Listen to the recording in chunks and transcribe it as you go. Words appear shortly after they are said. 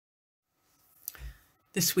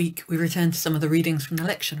This week we return to some of the readings from the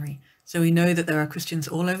lectionary, so we know that there are Christians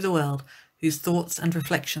all over the world whose thoughts and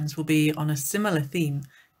reflections will be on a similar theme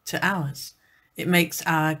to ours. It makes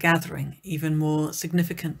our gathering even more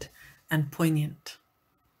significant and poignant.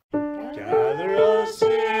 Gather us in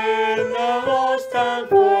the lost and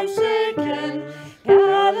forsaken,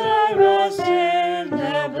 gather us in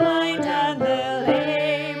the blind and the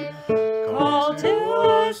lame. Call to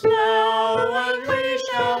us now and we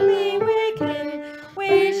shall be wakened,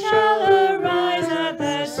 we shall arise at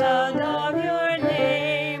the sound of your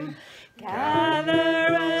name.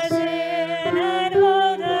 Gather us in and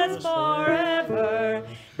hold us forever,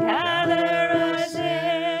 gather us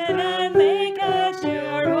in and make us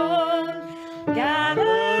your own.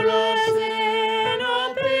 Gather us in,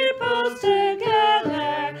 all peoples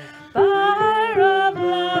together, fire of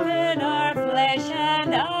love in our flesh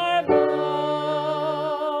and our bone.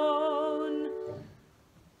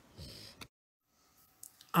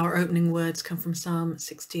 Our opening words come from Psalm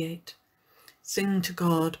 68. Sing to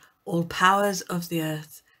God, all powers of the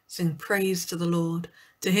earth, sing praise to the Lord,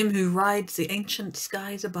 to him who rides the ancient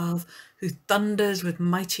skies above, who thunders with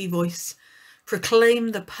mighty voice.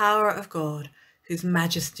 Proclaim the power of God, whose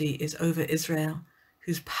majesty is over Israel,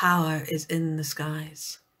 whose power is in the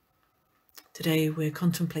skies. Today we're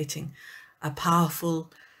contemplating a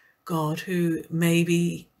powerful God who may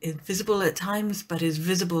be invisible at times, but is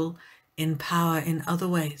visible in power in other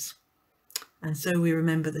ways. And so we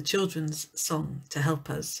remember the children's song to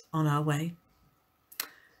help us on our way.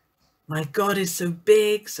 My God is so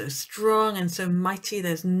big, so strong, and so mighty,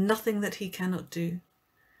 there's nothing that he cannot do.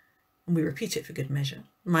 And we repeat it for good measure.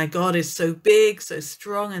 My God is so big, so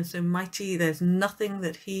strong, and so mighty, there's nothing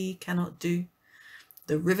that he cannot do.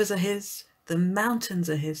 The rivers are his, the mountains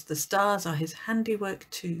are his, the stars are his handiwork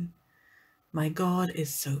too. My God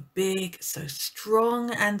is so big, so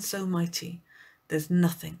strong, and so mighty, there's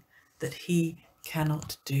nothing that he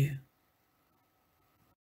cannot do.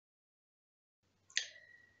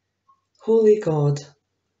 Holy God,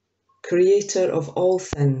 creator of all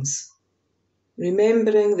things,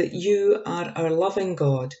 remembering that you are our loving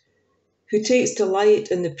God, who takes delight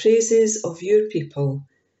in the praises of your people,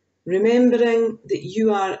 remembering that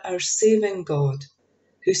you are our saving God,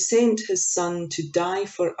 who sent his Son to die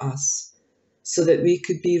for us, so that we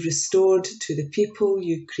could be restored to the people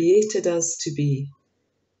you created us to be.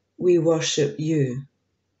 We worship you,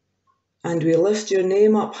 and we lift your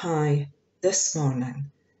name up high this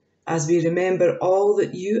morning, as we remember all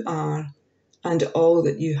that you are and all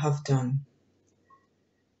that you have done.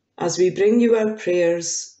 As we bring you our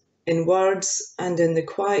prayers in words and in the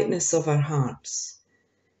quietness of our hearts,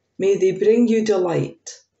 may they bring you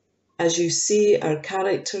delight as you see our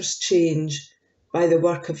characters change by the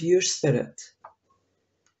work of your Spirit.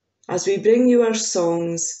 As we bring you our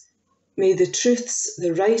songs, may the truths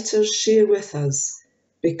the writers share with us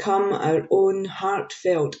become our own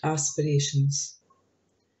heartfelt aspirations.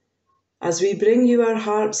 As we bring you our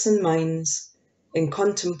hearts and minds in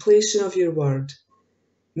contemplation of your word,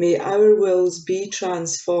 may our wills be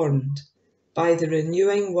transformed by the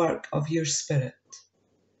renewing work of your Spirit.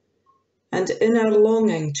 And in our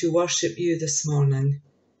longing to worship you this morning,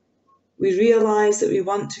 we realise that we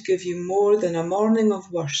want to give you more than a morning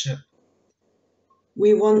of worship.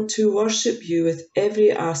 We want to worship you with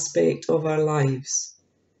every aspect of our lives,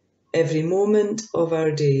 every moment of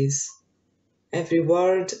our days, every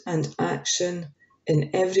word and action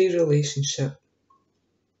in every relationship.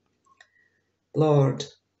 Lord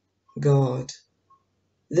God,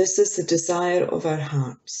 this is the desire of our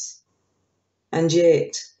hearts, and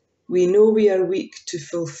yet we know we are weak to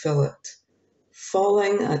fulfill it,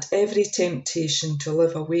 falling at every temptation to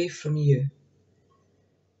live away from you.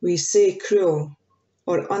 We say cruel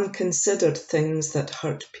or unconsidered things that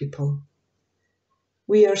hurt people.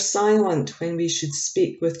 We are silent when we should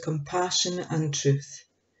speak with compassion and truth.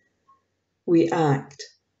 We act,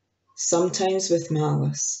 sometimes with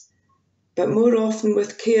malice, but more often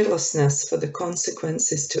with carelessness for the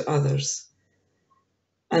consequences to others.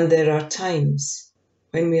 And there are times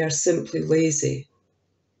when we are simply lazy,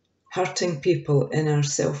 hurting people in our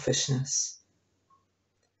selfishness.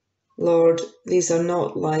 Lord, these are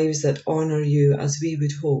not lives that honour you as we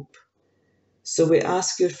would hope, so we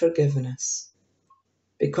ask your forgiveness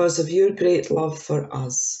because of your great love for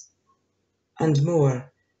us. And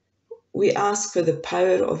more, we ask for the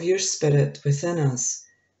power of your Spirit within us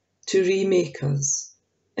to remake us,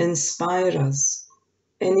 inspire us,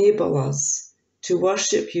 enable us to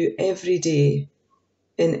worship you every day,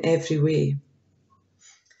 in every way.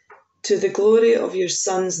 To the glory of your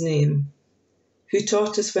Son's name, who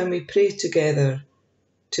taught us when we pray together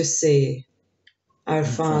to say, Our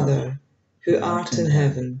Father, who art in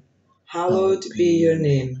heaven, hallowed be your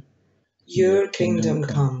name. Your kingdom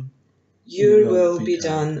come, your will be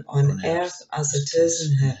done on earth as it is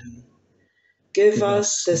in heaven. Give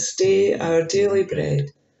us this day our daily bread,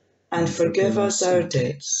 and forgive us our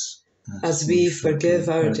debts, as we forgive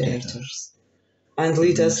our debtors. And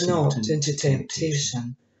lead us not into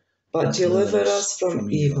temptation, but deliver us from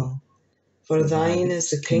evil. For thine is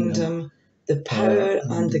the kingdom, the power,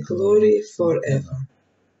 and the glory forever.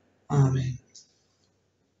 Amen.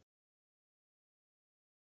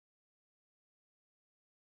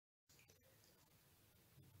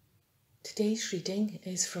 Today's reading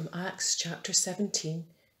is from Acts chapter 17,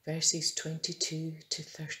 verses 22 to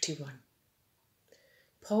 31.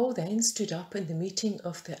 Paul then stood up in the meeting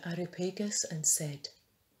of the Areopagus and said,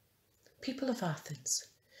 "People of Athens,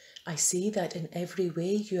 I see that in every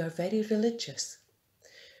way you are very religious.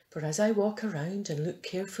 For as I walk around and look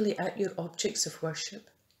carefully at your objects of worship,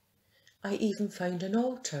 I even found an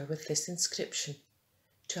altar with this inscription,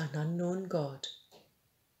 'To an unknown God.'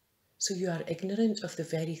 So you are ignorant of the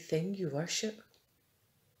very thing you worship?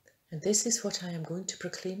 And this is what I am going to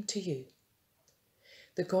proclaim to you.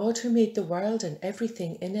 The God who made the world and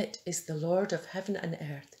everything in it is the Lord of heaven and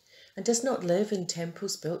earth, and does not live in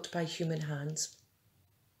temples built by human hands.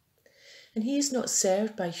 And he is not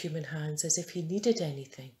served by human hands as if he needed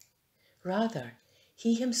anything. Rather,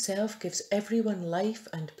 he himself gives everyone life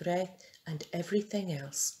and breath and everything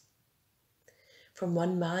else. From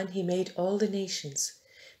one man he made all the nations,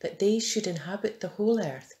 that they should inhabit the whole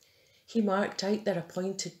earth. He marked out their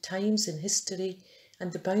appointed times in history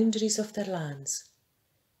and the boundaries of their lands.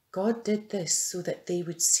 God did this so that they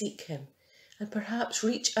would seek him and perhaps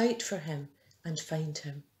reach out for him and find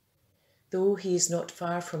him, though he is not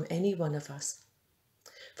far from any one of us.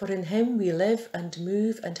 For in him we live and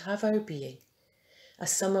move and have our being.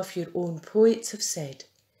 As some of your own poets have said,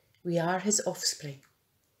 we are his offspring.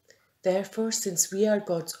 Therefore, since we are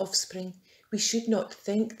God's offspring, we should not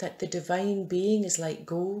think that the divine being is like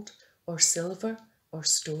gold or silver or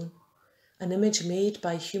stone, an image made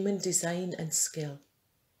by human design and skill.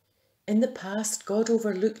 In the past, God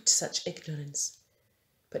overlooked such ignorance,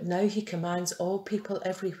 but now he commands all people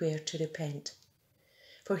everywhere to repent.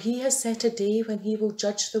 For he has set a day when he will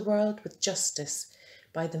judge the world with justice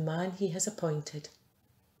by the man he has appointed.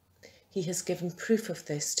 He has given proof of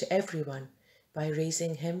this to everyone by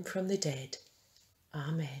raising him from the dead.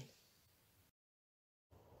 Amen.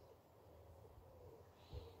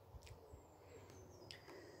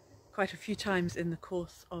 Quite a few times in the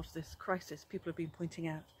course of this crisis, people have been pointing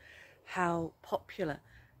out how popular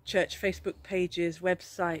church Facebook pages,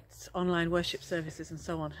 websites, online worship services and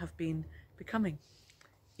so on have been becoming,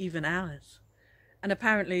 even ours. And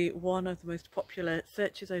apparently one of the most popular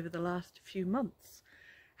searches over the last few months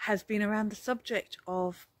has been around the subject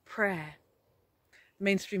of prayer.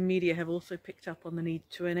 Mainstream media have also picked up on the need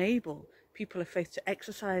to enable people of faith to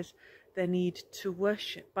exercise their need to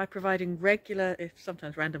worship by providing regular, if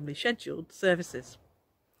sometimes randomly scheduled, services.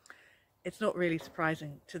 It's not really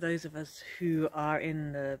surprising to those of us who are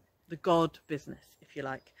in the God business, if you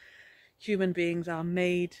like. Human beings are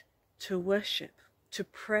made to worship, to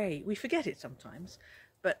pray. We forget it sometimes,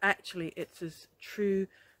 but actually it's as true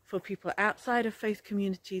for people outside of faith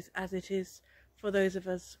communities as it is for those of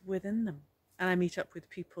us within them. And I meet up with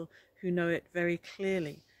people who know it very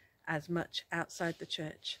clearly, as much outside the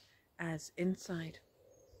church as inside.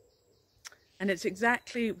 And it's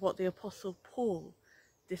exactly what the Apostle Paul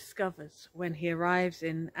discovers when he arrives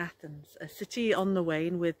in Athens, a city on the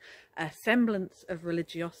wane with a semblance of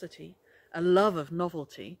religiosity, a love of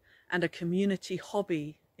novelty, and a community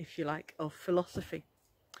hobby, if you like, of philosophy.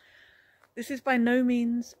 This is by no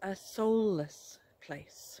means a soulless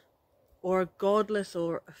place, or a godless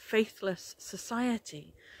or a faithless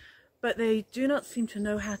society, but they do not seem to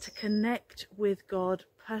know how to connect with God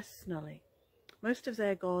personally. Most of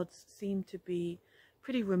their gods seem to be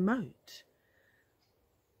pretty remote.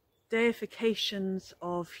 Deifications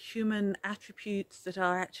of human attributes that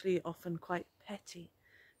are actually often quite petty,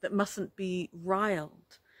 that mustn't be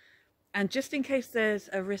riled. And just in case there's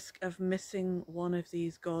a risk of missing one of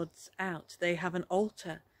these gods out, they have an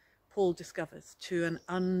altar, Paul discovers, to an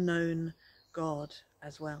unknown God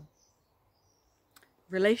as well.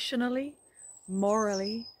 Relationally,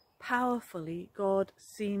 morally, powerfully, God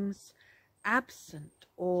seems absent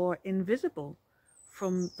or invisible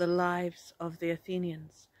from the lives of the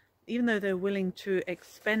Athenians, even though they're willing to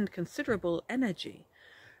expend considerable energy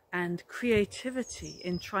and creativity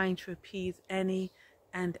in trying to appease any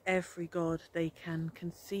and every god they can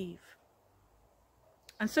conceive.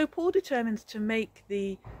 And so Paul determines to make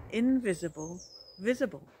the invisible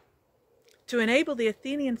visible, to enable the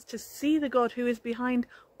Athenians to see the God who is behind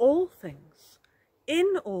all things, in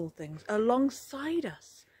all things, alongside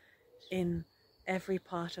us in every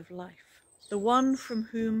part of life, the one from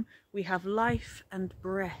whom we have life and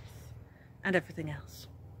breath and everything else,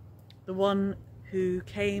 the one who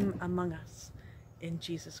came among us in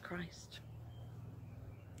Jesus Christ.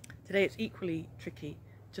 Today it's equally tricky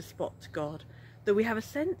to spot God, though we have a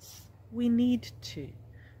sense we need to.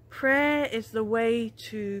 Prayer is the way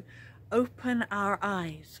to open our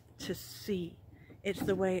eyes to see. It's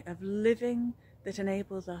the way of living that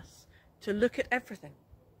enables us to look at everything,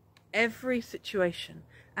 every situation,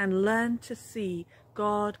 and learn to see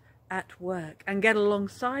God at work and get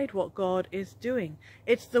alongside what God is doing.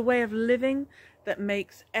 It's the way of living that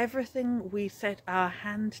makes everything we set our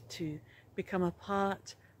hand to become a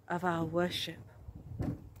part of our worship.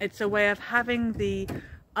 It's a way of having the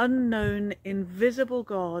unknown, invisible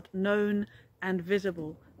God known and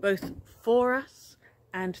visible, both for us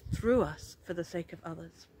and through us for the sake of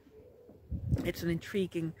others. It's an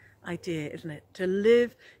intriguing idea, isn't it? To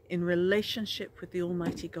live in relationship with the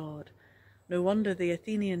Almighty God. No wonder the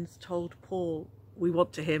Athenians told Paul, we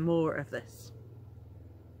want to hear more of this.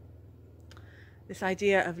 This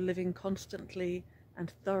idea of living constantly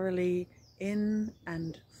and thoroughly in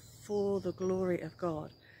and for the glory of God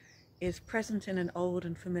is present in an old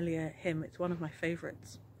and familiar hymn. It's one of my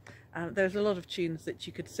favourites. There's a lot of tunes that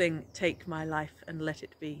you could sing, Take My Life and Let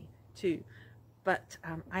It Be, too. But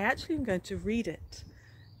I actually am going to read it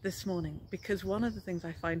this morning, because one of the things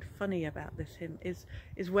I find funny about this hymn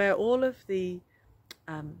is where all of the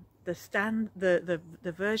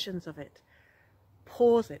versions of it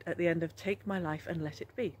pause it at the end of Take My Life and Let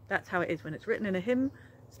It Be. That's how it is when it's written in a hymn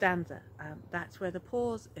stanza. That's where the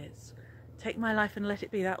pause is. Take my life and let it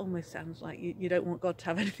be. That almost sounds like you don't want God to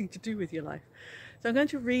have anything to do with your life. So I'm going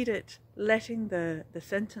to read it, letting the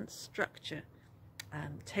sentence structure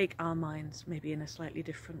take our minds maybe in a slightly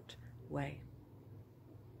different way.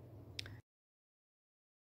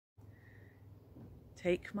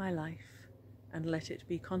 Take my life and let it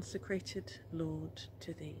be consecrated, Lord,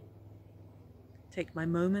 to Thee. Take my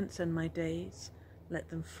moments and my days, let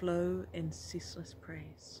them flow in ceaseless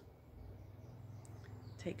praise.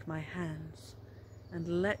 Take my hands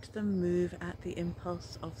and let them move at the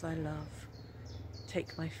impulse of Thy love.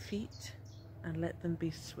 Take my feet and let them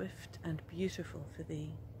be swift and beautiful for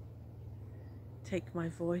Thee. Take my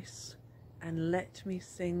voice and let me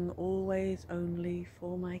sing always only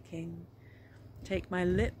for my King. Take my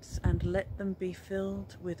lips and let them be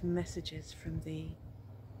filled with messages from Thee.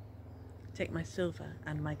 Take my silver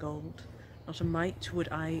and my gold, not a mite would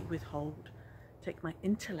I withhold. Take my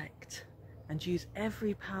intellect and use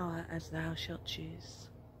every power as Thou shalt choose.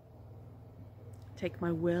 Take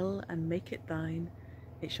my will and make it Thine,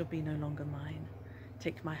 it shall be no longer mine.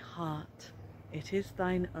 Take my heart, it is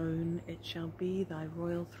Thine own, it shall be Thy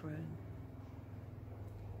royal throne.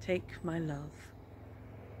 Take my love,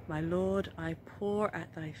 my Lord, I pour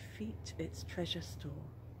at Thy feet its treasure store.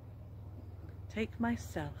 Take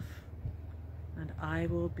myself, and I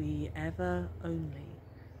will be ever only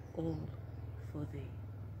all for Thee.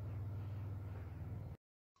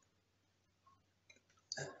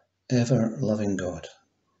 Ever-loving God,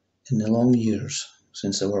 in the long years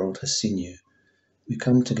since the world has seen You, we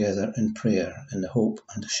come together in prayer in the hope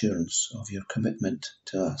and assurance of Your commitment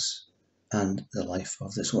to us and the life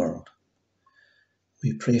of this world.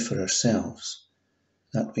 We pray for ourselves,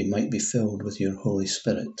 that we might be filled with Your Holy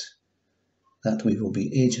Spirit, that we will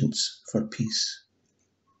be agents for peace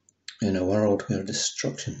in a world where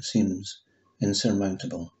destruction seems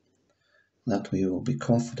insurmountable, that we will be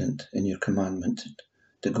confident in Your commandment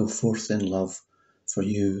to go forth in love for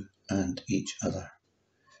You and each other.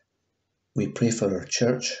 We pray for our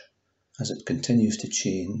church as it continues to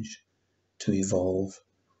change, to evolve,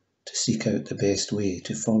 to seek out the best way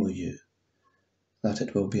to follow You, that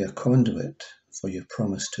it will be a conduit for Your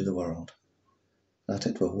promise to the world, that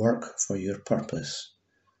it will work for Your purpose,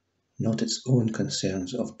 not its own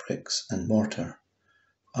concerns of bricks and mortar,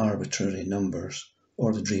 arbitrary numbers,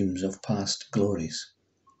 or the dreams of past glories.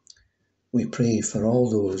 We pray for all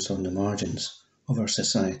those on the margins of our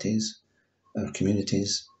societies, our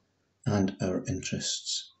communities, and our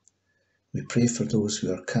interests. We pray for those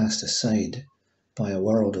who are cast aside by a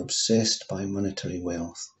world obsessed by monetary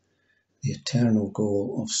wealth, the eternal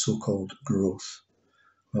goal of so-called growth,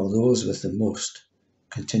 while those with the most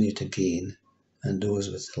continue to gain and those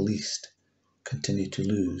with the least continue to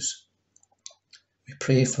lose. We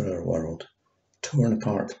pray for our world, torn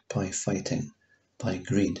apart by fighting, by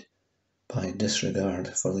greed, by disregard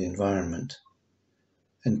for the environment.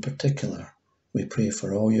 In particular, We pray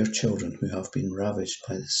for all your children who have been ravaged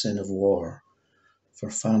by the sin of war, for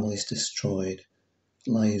families destroyed,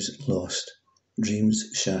 lives lost,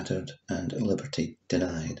 dreams shattered, and liberty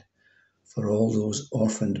denied, for all those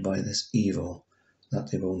orphaned by this evil, that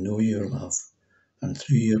they will know your love, and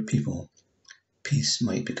through your people, peace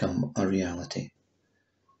might become a reality.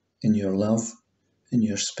 In your love, in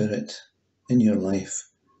your spirit, in your life,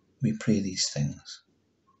 we pray these things.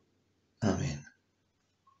 Amen.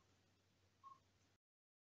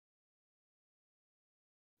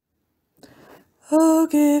 Oh,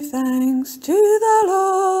 give thanks to the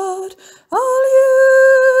Lord, all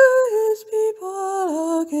you his people.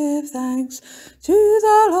 Oh, give thanks to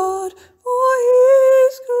the Lord, for he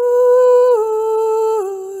is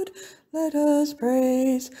good. Let us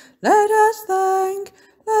praise, let us thank,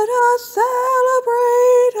 let us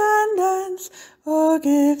celebrate and dance. Oh,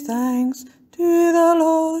 give thanks to the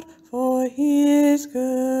Lord, for he is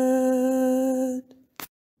good.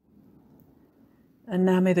 And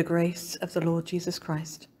now may the grace of the Lord Jesus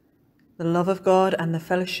Christ, the love of God, and the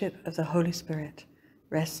fellowship of the Holy Spirit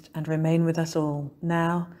rest and remain with us all,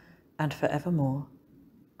 now and forevermore.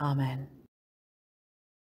 Amen.